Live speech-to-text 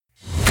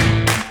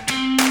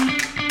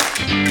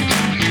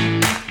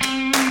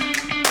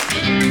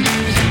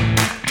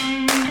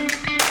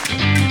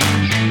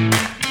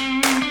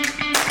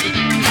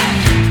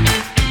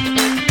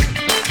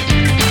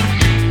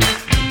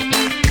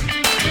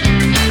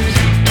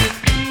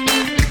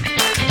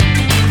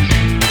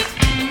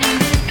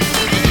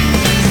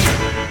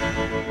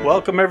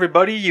Welcome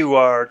everybody, you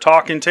are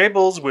Talking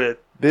Tables with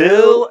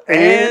Bill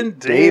and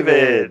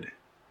David.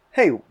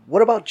 Hey,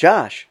 what about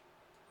Josh?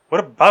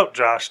 What about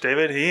Josh,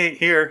 David? He ain't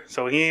here,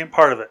 so he ain't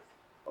part of it.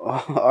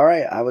 All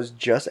right, I was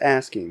just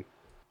asking.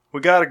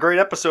 We got a great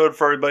episode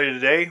for everybody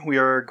today. We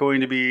are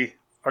going to be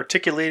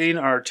articulating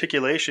our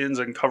articulations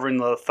and covering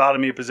the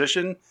lithotomy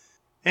position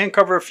and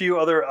cover a few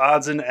other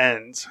odds and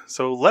ends.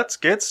 So let's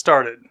get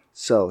started.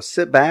 So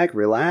sit back,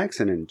 relax,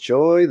 and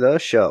enjoy the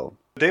show.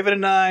 David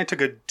and I took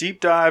a deep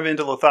dive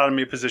into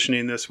lithotomy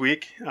positioning this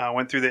week.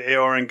 Went through the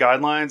ARN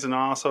guidelines and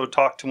also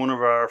talked to one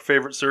of our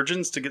favorite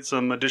surgeons to get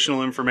some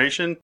additional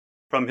information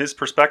from his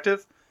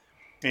perspective.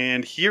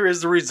 And here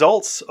is the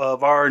results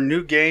of our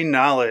new gain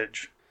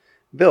knowledge.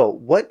 Bill,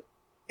 what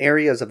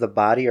areas of the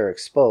body are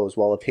exposed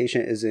while a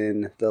patient is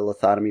in the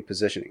lithotomy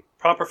positioning?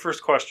 Proper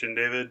first question,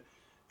 David.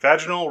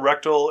 Vaginal,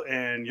 rectal,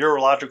 and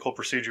urological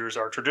procedures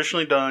are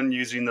traditionally done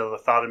using the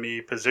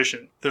lithotomy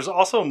position. There's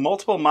also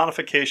multiple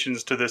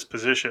modifications to this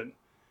position.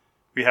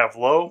 We have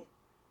low,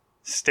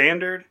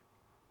 standard,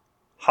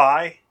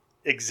 high,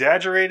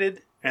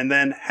 exaggerated, and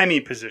then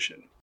hemi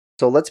position.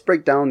 So let's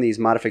break down these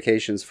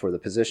modifications for the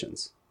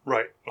positions.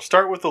 Right. We'll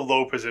start with the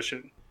low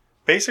position.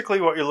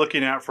 Basically what you're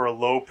looking at for a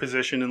low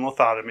position in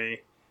lithotomy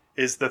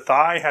is the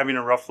thigh having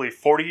a roughly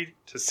 40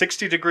 to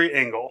 60 degree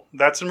angle.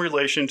 That's in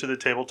relation to the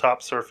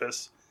tabletop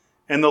surface.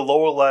 And the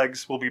lower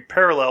legs will be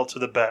parallel to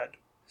the bed.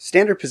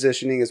 Standard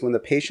positioning is when the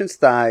patient's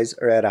thighs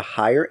are at a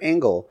higher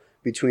angle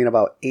between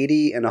about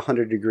 80 and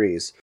 100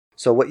 degrees.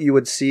 So what you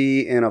would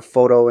see in a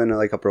photo in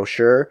like a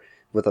brochure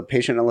with a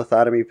patient in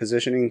lithotomy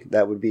positioning,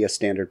 that would be a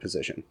standard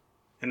position.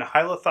 In a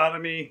high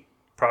lithotomy,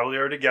 probably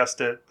already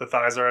guessed it, the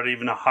thighs are at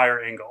even a higher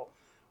angle,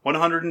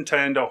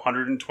 110 to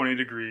 120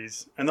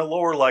 degrees, and the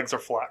lower legs are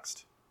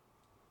flexed.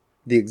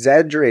 The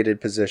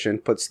exaggerated position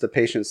puts the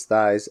patient's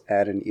thighs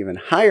at an even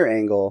higher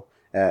angle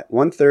at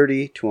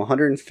 130 to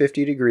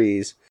 150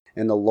 degrees,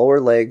 and the lower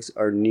legs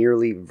are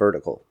nearly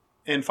vertical.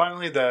 And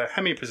finally, the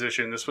hemi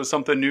position. This was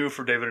something new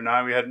for David and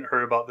I. We hadn't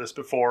heard about this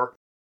before.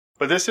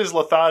 But this is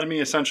lithotomy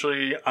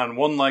essentially on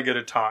one leg at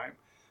a time.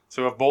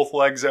 So if both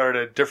legs are at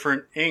a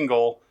different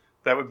angle,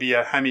 that would be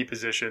a hemi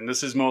position.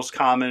 This is most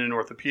common in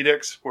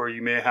orthopedics, where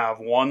you may have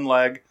one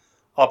leg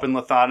up in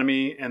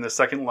lithotomy and the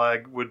second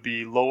leg would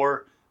be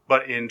lower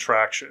but in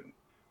traction.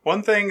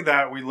 One thing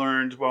that we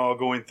learned while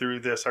going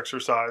through this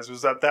exercise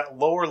was that that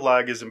lower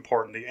leg is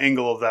important. The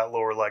angle of that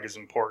lower leg is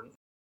important.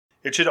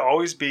 It should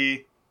always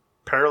be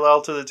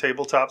parallel to the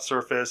tabletop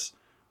surface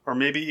or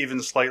maybe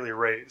even slightly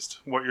raised.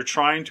 What you're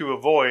trying to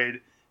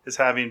avoid is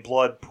having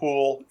blood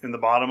pool in the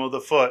bottom of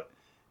the foot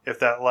if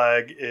that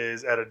leg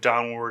is at a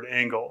downward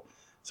angle.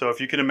 So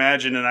if you can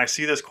imagine, and I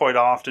see this quite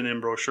often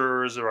in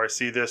brochures, or I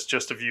see this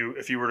just if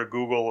you were to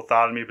Google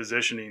lithotomy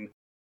positioning,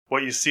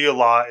 what you see a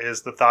lot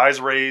is the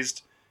thighs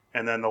raised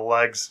and then the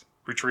legs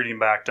retreating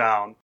back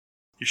down.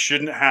 You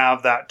shouldn't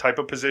have that type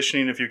of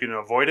positioning if you can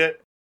avoid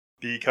it,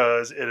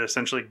 because it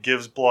essentially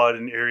gives blood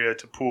an area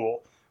to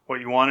pool. What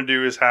you want to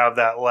do is have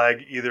that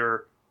leg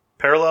either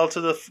parallel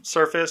to the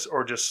surface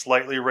or just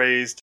slightly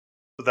raised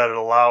so that it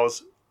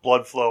allows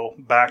blood flow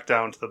back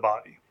down to the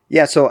body.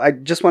 Yeah, so I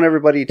just want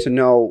everybody to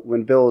know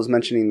when Bill is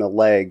mentioning the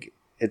leg,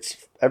 it's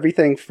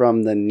everything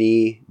from the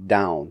knee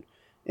down.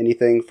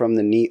 Anything from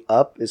the knee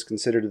up is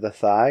considered the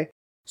thigh.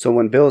 So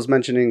when Bill is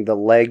mentioning the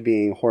leg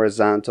being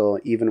horizontal,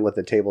 even with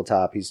the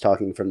tabletop, he's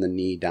talking from the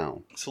knee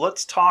down. So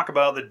let's talk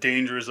about the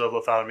dangers of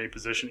lithotomy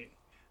positioning.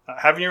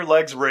 Having your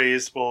legs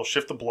raised will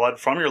shift the blood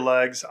from your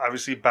legs,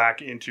 obviously,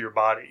 back into your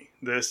body.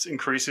 This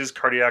increases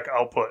cardiac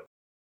output.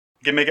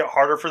 It can make it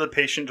harder for the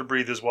patient to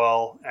breathe as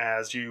well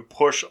as you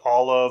push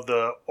all of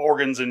the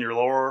organs in your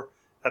lower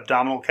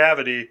abdominal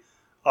cavity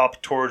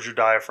up towards your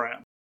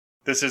diaphragm.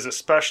 This is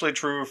especially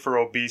true for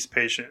obese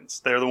patients.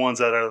 They're the ones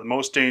that are the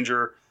most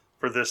danger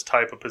for this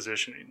type of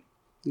positioning.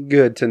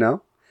 Good to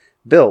know.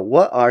 Bill,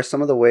 what are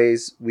some of the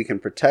ways we can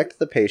protect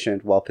the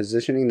patient while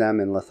positioning them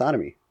in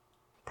lithotomy?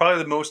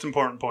 Probably the most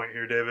important point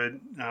here,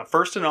 David.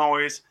 First and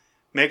always,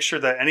 make sure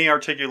that any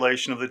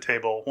articulation of the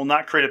table will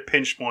not create a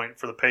pinch point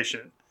for the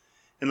patient.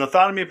 In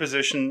lithotomy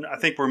position, I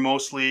think we're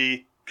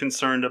mostly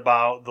concerned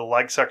about the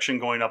leg section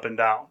going up and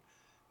down.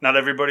 Not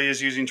everybody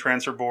is using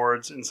transfer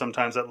boards, and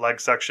sometimes that leg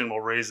section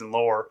will raise and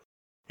lower.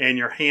 And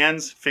your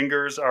hands,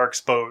 fingers are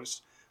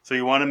exposed. So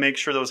you want to make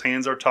sure those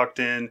hands are tucked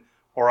in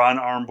or on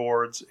arm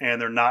boards,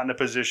 and they're not in a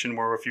position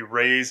where if you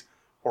raise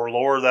or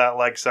lower that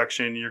leg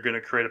section, you're going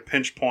to create a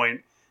pinch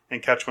point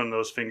and catch one of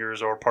those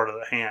fingers or part of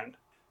the hand.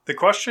 The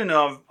question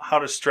of how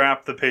to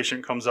strap the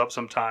patient comes up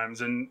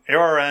sometimes, and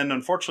ARN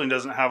unfortunately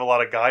doesn't have a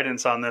lot of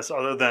guidance on this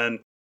other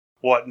than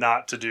what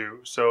not to do.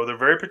 So they're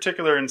very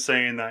particular in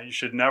saying that you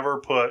should never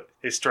put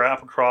a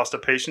strap across a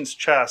patient's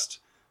chest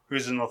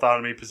who's in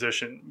lithotomy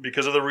position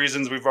because of the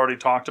reasons we've already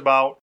talked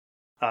about.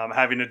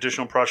 Having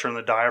additional pressure on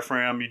the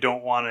diaphragm, you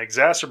don't want to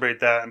exacerbate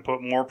that and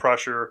put more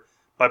pressure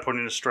by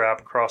putting a strap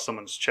across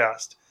someone's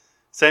chest.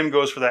 Same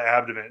goes for the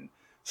abdomen.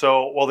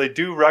 So while they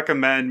do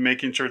recommend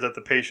making sure that the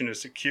patient is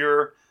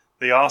secure,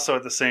 they also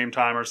at the same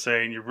time are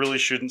saying you really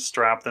shouldn't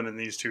strap them in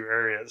these two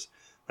areas.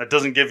 That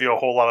doesn't give you a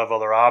whole lot of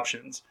other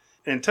options.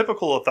 In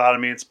typical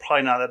lithotomy, it's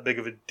probably not that big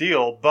of a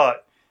deal,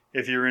 but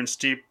if you're in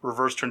steep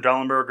reverse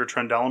Trendelenburg or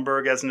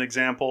Trendelenburg as an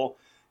example,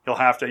 you'll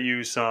have to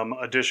use some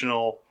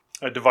additional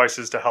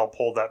devices to help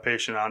hold that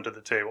patient onto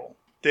the table.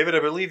 David, I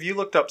believe you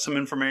looked up some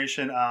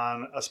information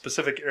on a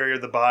specific area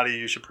of the body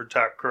you should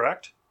protect,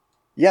 correct?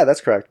 Yeah,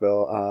 that's correct,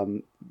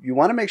 Bill. You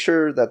want to make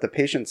sure that the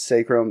patient's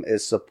sacrum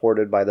is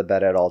supported by the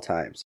bed at all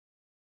times.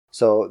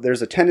 So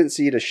there's a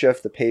tendency to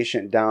shift the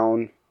patient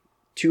down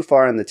too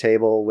far on the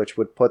table, which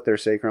would put their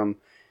sacrum,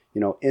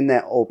 in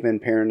that open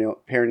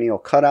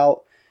perineal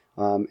cutout.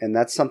 And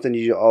that's something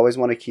you always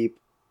want to keep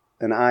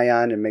an eye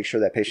on and make sure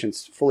that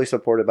patient's fully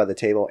supported by the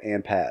table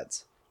and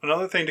pads.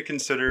 Another thing to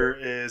consider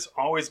is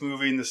always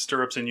moving the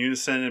stirrups in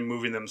unison and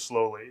moving them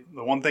slowly.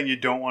 The one thing you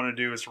don't want to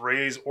do is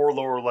raise or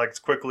lower legs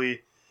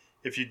quickly.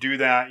 If you do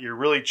that, you're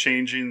really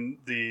changing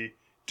the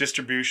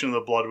distribution of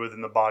the blood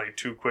within the body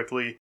too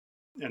quickly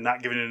and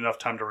not giving it enough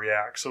time to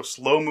react. So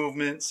slow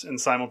movements and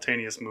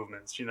simultaneous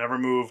movements. You never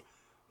move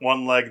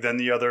one leg then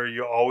the other.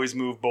 You always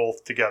move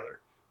both together.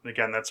 And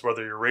again, that's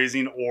whether you're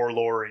raising or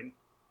lowering.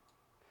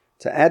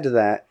 To add to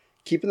that,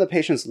 keeping the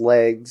patient's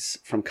legs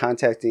from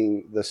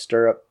contacting the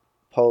stirrup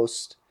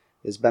post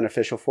is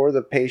beneficial for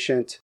the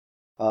patient.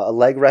 A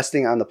leg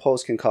resting on the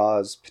post can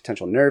cause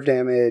potential nerve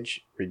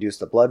damage, reduce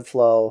the blood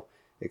flow,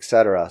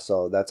 etc.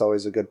 So that's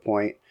always a good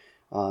point.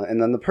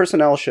 And then the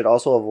personnel should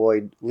also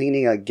avoid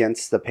leaning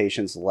against the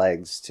patient's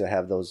legs to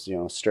have those,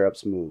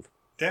 stirrups move.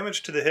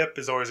 Damage to the hip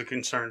is always a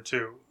concern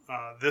too.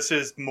 This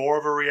is more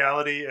of a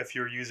reality if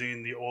you're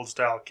using the old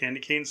style candy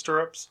cane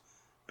stirrups,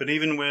 but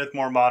even with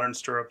more modern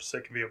stirrups,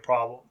 it can be a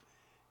problem.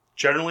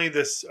 Generally,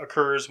 this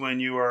occurs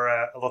when you are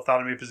at a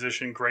lithotomy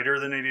position greater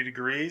than 80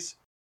 degrees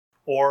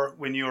or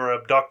when you are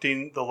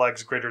abducting the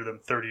legs greater than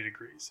 30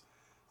 degrees.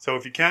 So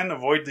if you can,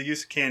 avoid the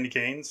use of candy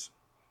canes,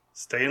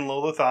 stay in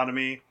low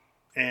lithotomy,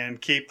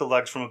 and keep the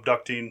legs from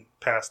abducting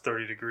past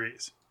 30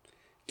 degrees.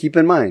 Keep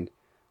in mind,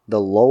 the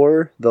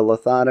lower the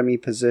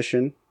lithotomy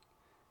position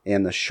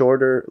and the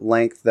shorter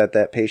length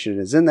that patient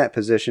is in that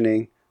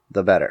positioning,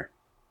 the better.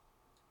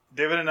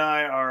 David and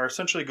I are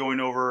essentially going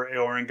over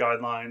AORN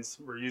guidelines.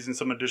 We're using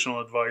some additional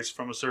advice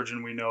from a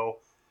surgeon we know.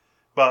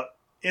 But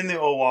in the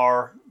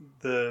OR,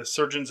 the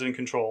surgeon's in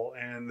control,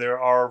 and there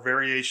are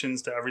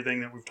variations to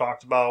everything that we've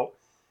talked about.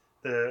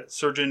 The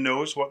surgeon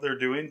knows what they're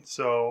doing,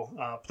 so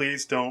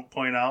please don't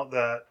point out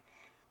that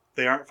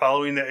they aren't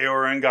following the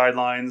AORN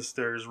guidelines.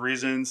 There's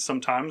reasons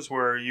sometimes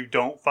where you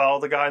don't follow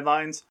the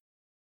guidelines.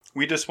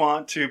 We just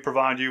want to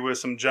provide you with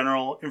some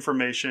general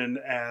information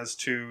as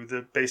to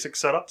the basic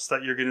setups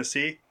that you're going to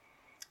see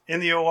in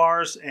the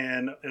ORs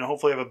and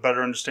hopefully have a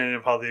better understanding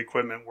of how the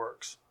equipment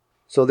works.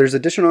 So there's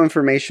additional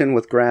information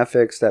with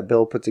graphics that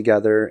Bill put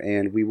together,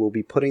 and we will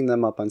be putting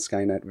them up on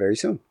Skynet very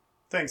soon.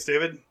 Thanks,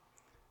 David.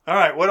 All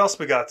right, what else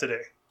we got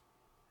today?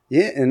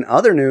 Yeah, in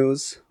other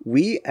news,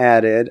 we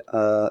added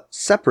a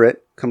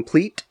separate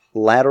complete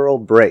lateral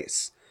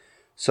brace.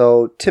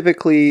 So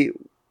typically,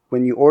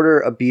 when you order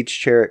a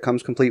beach chair, it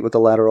comes complete with a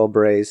lateral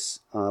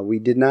brace. We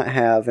did not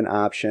have an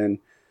option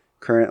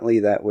currently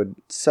that would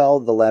sell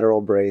the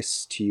lateral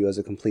brace to you as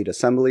a complete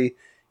assembly.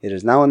 It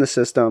is now in the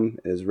system.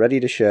 It is ready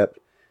to ship.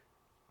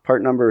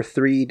 Part number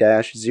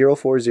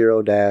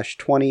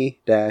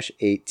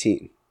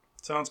 3-040-20-18.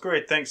 Sounds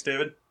great. Thanks,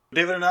 David.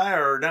 David and I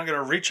are now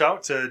going to reach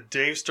out to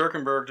Dave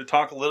Sturkenberg to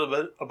talk a little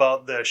bit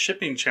about the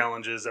shipping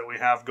challenges that we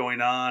have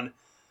going on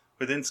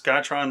within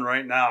Skytron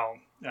right now.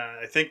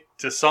 I think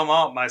to sum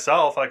up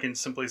myself, I can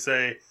simply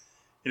say,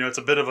 it's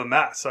a bit of a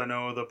mess. I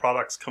know the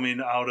products coming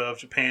out of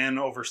Japan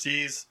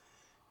overseas,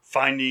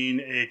 finding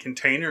a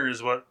container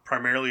is what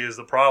primarily is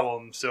the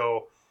problem.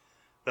 So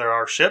there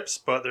are ships,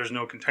 but there's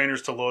no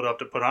containers to load up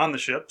to put on the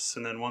ships.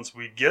 And then once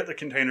we get the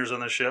containers on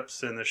the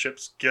ships and the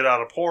ships get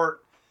out of port,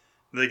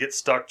 they get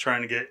stuck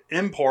trying to get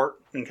import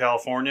in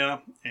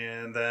California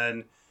and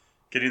then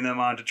getting them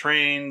onto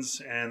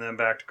trains and then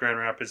back to Grand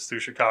Rapids through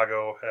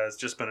Chicago has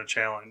just been a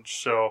challenge.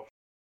 So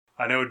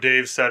I know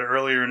Dave said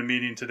earlier in a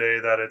meeting today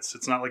that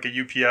it's not like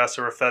a UPS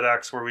or a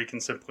FedEx where we can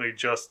simply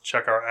just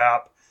check our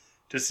app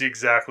to see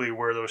exactly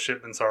where those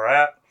shipments are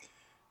at.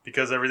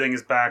 Because everything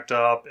is backed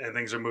up and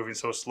things are moving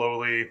so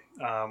slowly,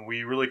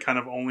 we really kind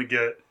of only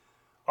get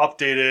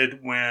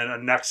updated when a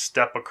next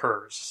step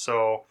occurs.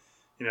 So,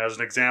 as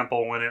an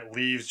example, when it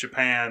leaves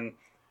Japan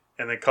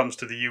and then comes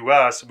to the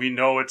U.S., we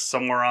know it's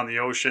somewhere on the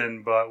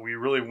ocean, but we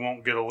really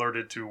won't get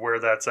alerted to where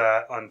that's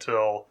at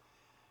until,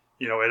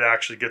 it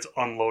actually gets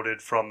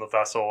unloaded from the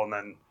vessel, and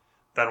then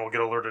we'll get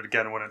alerted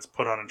again when it's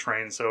put on a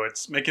train. So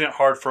it's making it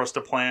hard for us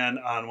to plan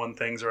on when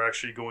things are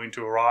actually going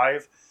to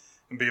arrive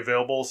and be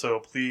available, so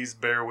please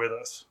bear with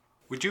us.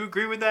 Would you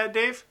agree with that,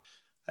 Dave?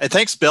 Hey,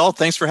 thanks, Bill.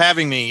 Thanks for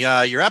having me.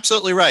 You're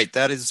absolutely right.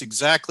 That is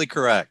exactly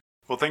correct.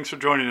 Well, thanks for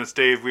joining us,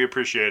 Dave. We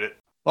appreciate it.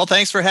 Well,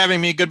 thanks for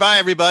having me. Goodbye,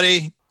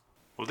 everybody.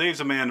 Well, Dave's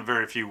a man of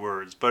very few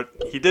words, but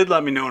he did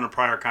let me know in a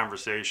prior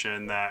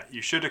conversation that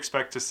you should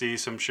expect to see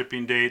some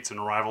shipping dates and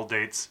arrival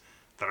dates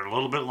that are a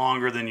little bit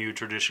longer than you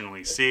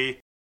traditionally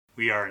see.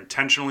 We are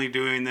intentionally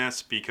doing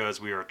this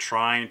because we are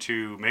trying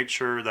to make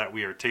sure that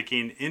we are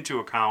taking into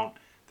account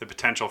the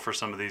potential for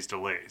some of these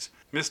delays.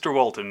 Mr.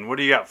 Walton, what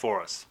do you got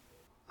for us?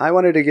 I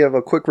wanted to give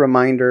a quick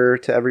reminder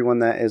to everyone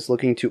that is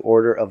looking to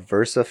order a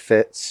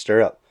VersaFit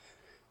stirrup.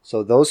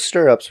 So those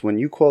stirrups, when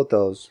you quote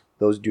those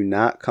do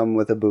not come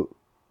with a boot.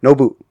 No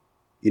boot.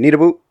 You need a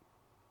boot,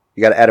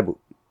 you got to add a boot.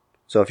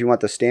 So if you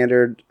want the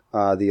standard,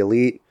 the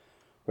Elite,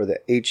 or the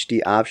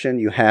HD option,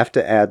 you have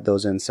to add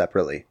those in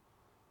separately.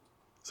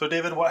 So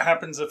David, what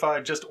happens if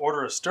I just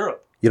order a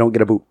stirrup? You don't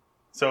get a boot.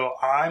 So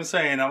I'm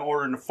saying I'm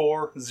ordering a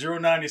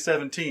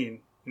 4-090-17,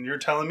 and you're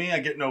telling me I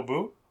get no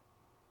boot?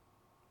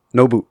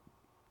 No boot.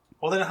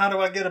 Well, then how do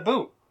I get a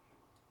boot?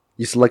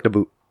 You select a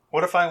boot.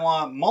 What if I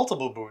want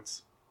multiple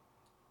boots?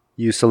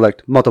 You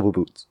select multiple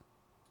boots.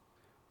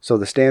 So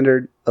the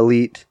standard,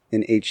 Elite,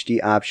 and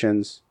HD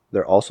options,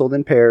 they're all sold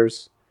in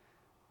pairs,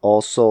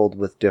 all sold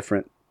with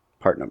different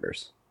part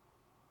numbers.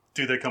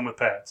 Do they come with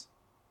pads?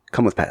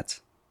 Come with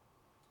pads.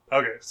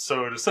 Okay,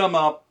 so to sum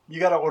up, you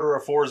got to order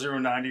a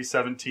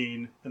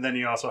 4-090-17, and then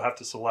you also have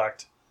to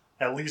select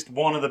at least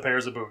one of the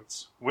pairs of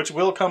boots, which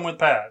will come with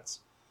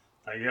pads.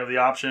 Now you have the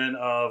option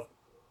of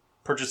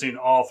purchasing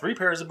all 3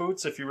 pairs of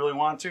boots if you really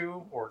want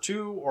to, or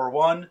 2, or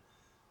 1.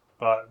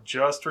 But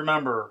just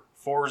remember,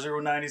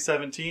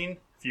 4-090-17,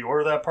 if you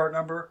order that part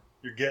number,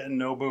 you're getting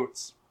no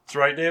boots. That's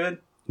right, David?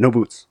 No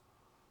boots.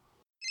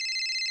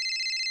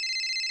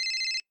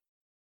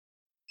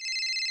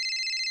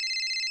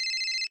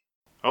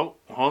 Oh,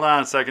 hold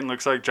on a second.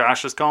 Looks like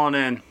Josh is calling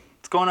in.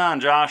 What's going on,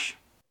 Josh?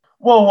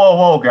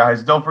 Whoa,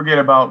 guys. Don't forget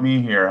about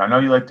me here. I know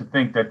you like to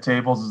think that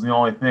tables is the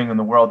only thing in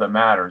the world that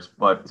matters,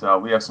 but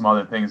we have some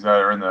other things that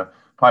are in the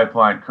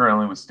pipeline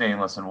currently with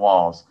stainless and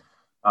walls.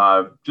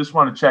 Just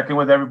want to check in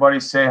with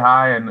everybody, say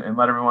hi, and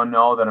let everyone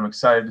know that I'm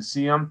excited to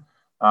see them.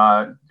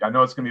 I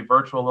know it's going to be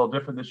virtual, a little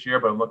different this year,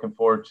 but I'm looking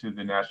forward to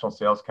the National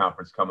Sales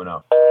Conference coming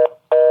up.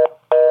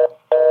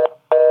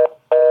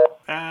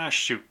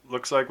 Shoot.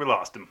 Looks like we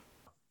lost him.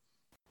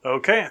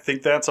 Okay, I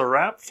think that's a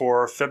wrap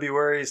for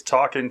February's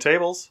Talkin'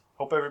 Tables.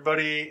 Hope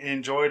everybody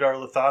enjoyed our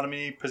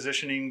lithotomy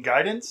positioning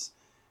guidance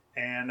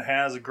and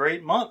has a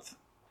great month.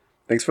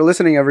 Thanks for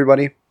listening,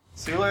 everybody.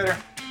 See you later.